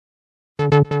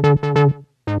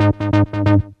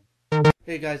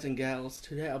Hey guys and gals,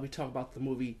 today I'll be talking about the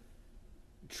movie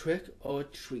Trick or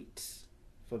Treat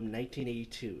from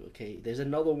 1982. Okay, there's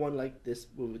another one like this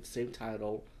movie with the same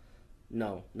title.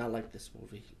 No, not like this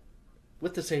movie.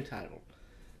 With the same title.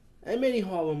 And many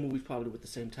horror movies probably with the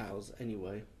same titles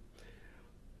anyway.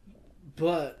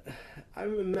 But I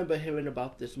remember hearing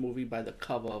about this movie by the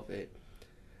cover of it.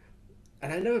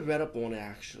 And I never read up on it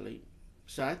actually.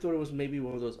 So I thought it was maybe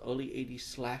one of those early 80s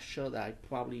slasher that I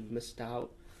probably missed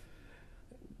out.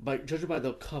 But judging by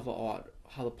the cover art,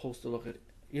 how the poster looked,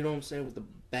 you know what I'm saying, with the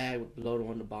bag with blood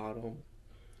on the bottom.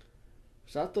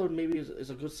 So I thought maybe it's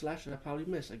a good slasher I probably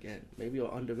missed again. Maybe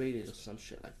or underrated or some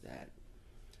shit like that.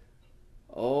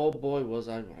 Oh boy, was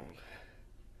I wrong.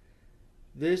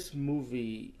 This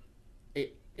movie,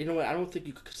 you know what? I don't think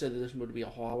you could consider this movie to be a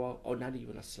horror or not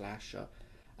even a slasher.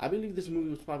 I believe this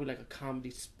movie was probably like a comedy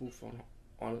spoof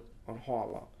on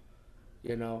horror.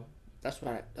 You know, that's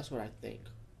what I think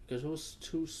because it was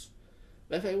too.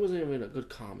 In fact, it wasn't even a good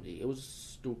comedy. It was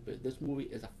stupid. This movie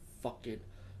is a fucking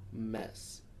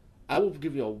mess. I will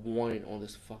give you a warning on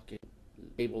this fucking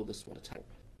label. This one title.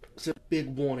 It's a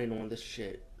big warning on this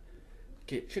shit.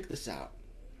 Okay, check this out.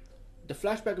 The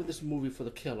flashback of this movie for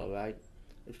the killer, right?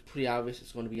 It's pretty obvious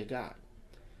it's going to be a guy.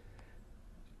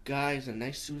 Guy's a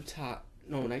nice suit and tie.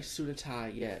 No, nice suit and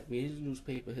tie. Yeah, reading his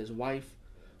newspaper. His wife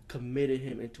committed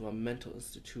him into a mental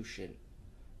institution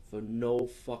for no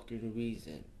fucking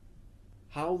reason.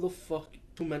 How the fuck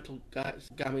two mental guys?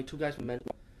 Two guys with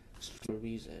mental for a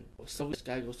reason. So this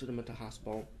guy goes to the mental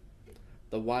hospital.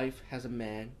 The wife has a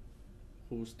man,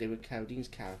 who's David Carradine's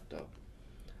character.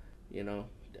 You know,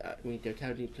 David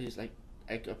Carradine plays like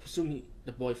I presume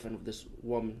the boyfriend of this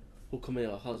woman who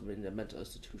committed her husband in a mental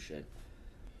institution.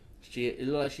 It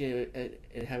looked like she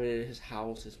inherited his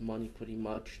house, his money, pretty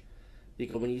much.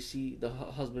 Because when you see the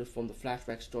husband from the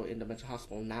flashback story in the mental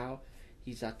hospital now,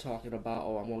 he's not talking about,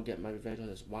 oh, I'm gonna get my revenge on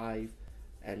his wife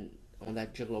and on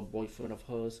that gigolo boyfriend of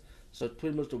hers. So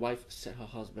pretty much the wife set her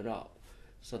husband up.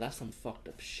 So that's some fucked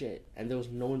up shit. And there was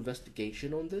no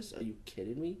investigation on this? Are you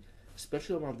kidding me?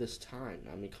 Especially around this time.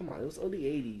 I mean, come on, it was early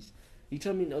 80s. You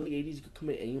tell me in the early 80s you could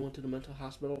commit anyone to the mental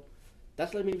hospital?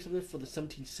 That's like maybe something for the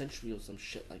 17th century or some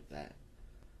shit like that.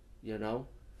 You know?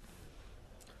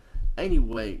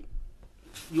 Anyway,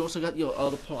 you also got your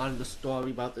other plot of the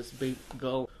story about this baby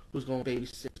girl who's going to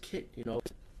babysit a kid, you know.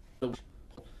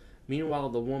 Meanwhile,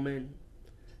 the woman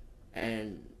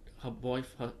and her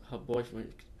boyfriend,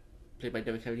 played by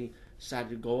David Carradine, decided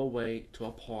to go away to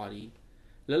a party.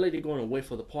 Literally, they're going away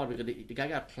for the party because the guy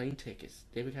got plane tickets.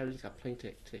 David Carradine's got plane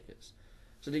tickets.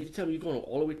 So they tell me you're going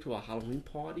all the way to a Halloween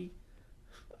party?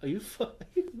 Are you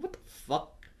what the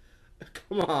fuck?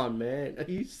 Come on, man. Are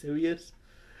you serious?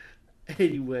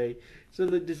 Anyway, so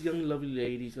this young lovely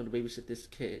lady's gonna babysit this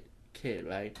kid,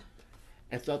 right?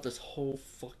 And throughout this whole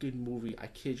fucking movie, I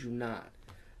kid you not,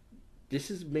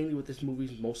 this is mainly what this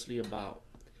movie's mostly about.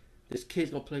 This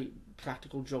kid's gonna play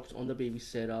practical jokes on the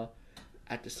babysitter.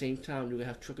 At the same time, you're gonna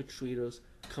have trick or treaters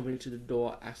coming to the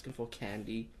door asking for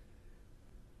candy.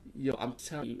 Yo, I'm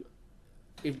telling you,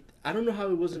 if I don't know how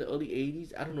it was in the early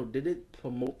 '80s. I don't know. Did it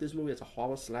promote this movie as a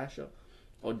horror slasher,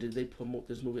 or did they promote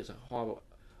this movie as a horror?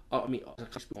 I mean,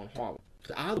 as a on horror.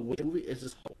 Because either way, the movie is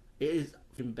just it is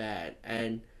fucking bad.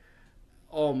 And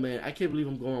oh man, I can't believe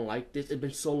I'm going like this. It's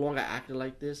been so long I acted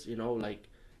like this, you know, like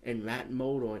in rant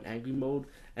mode or in angry mode.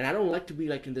 And I don't like to be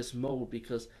like in this mode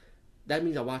because that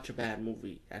means I watch a bad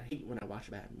movie. I hate when I watch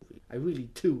a bad movie. I really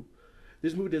do.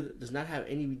 This movie does not have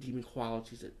any redeeming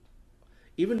qualities.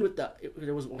 Even with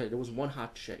there was one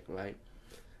hot chick, right?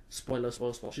 Spoiler.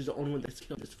 She's the only one that's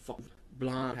killed this fucking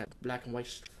blonde, had black and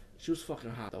white. She was fucking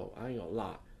hot though. I ain't gonna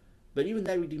lie. But even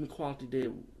that redeeming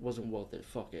quality wasn't worth it.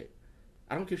 Fuck it.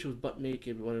 I don't care if she was butt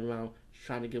naked running around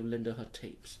trying to give Linda her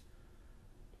tapes.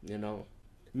 You know.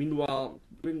 Meanwhile,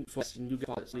 you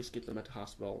guys escape them at the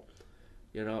hospital.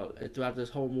 You know, and throughout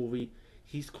this whole movie,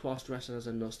 he's cross-dressing as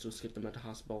a nurse to escape them at the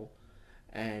hospital,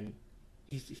 and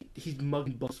he's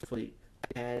mugging bums for the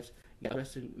ads.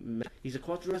 He's a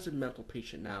cross-dressing mental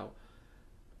patient now.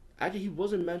 Actually, he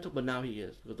wasn't mental, but now he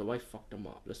is because the wife fucked him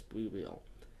up. Let's be real.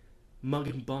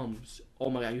 Mugging bums.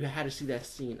 Oh my god, you had to see that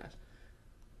scene.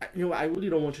 You know, I really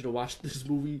don't want you to watch this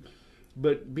movie,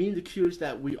 but being the curious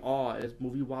that we are as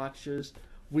movie watchers,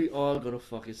 we are gonna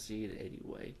fucking see it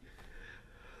anyway.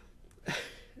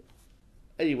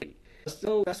 Anyway,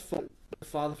 still, that's for the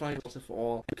father finally goes for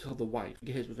all. He killed the wife,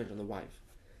 get his revenge on the wife,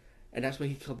 and that's when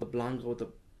he killed the blonde girl with the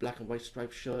black and white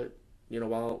striped shirt. You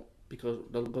know, because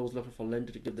the girl was looking for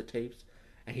Linda to give the tapes,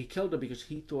 and he killed her because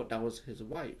he thought that was his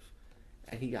wife,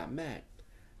 and he got mad.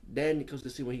 Then it comes to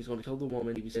see when he's going to kill the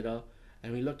woman, babysitter,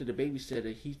 And when he looked at the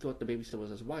babysitter, he thought the babysitter was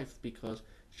his wife because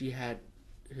she had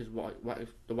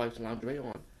the wife's lingerie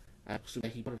on. I assume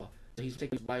that he put it on. So he's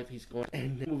taking his wife. He's going,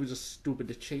 and the movie's just stupid.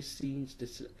 The chase scenes,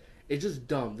 it's just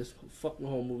dumb. This fucking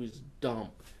whole movie is dumb.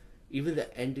 Even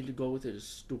the ending to go with it is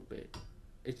stupid.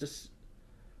 It's just,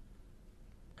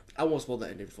 I won't spoil the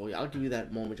ending for you. I'll give you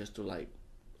that moment just to like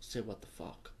say what the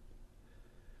fuck.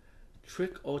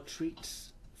 Trick or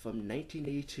Treats from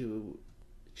 1982.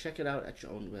 Check it out at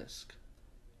your own risk.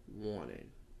 Warning.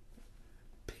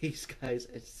 Peace, guys,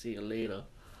 and see you later.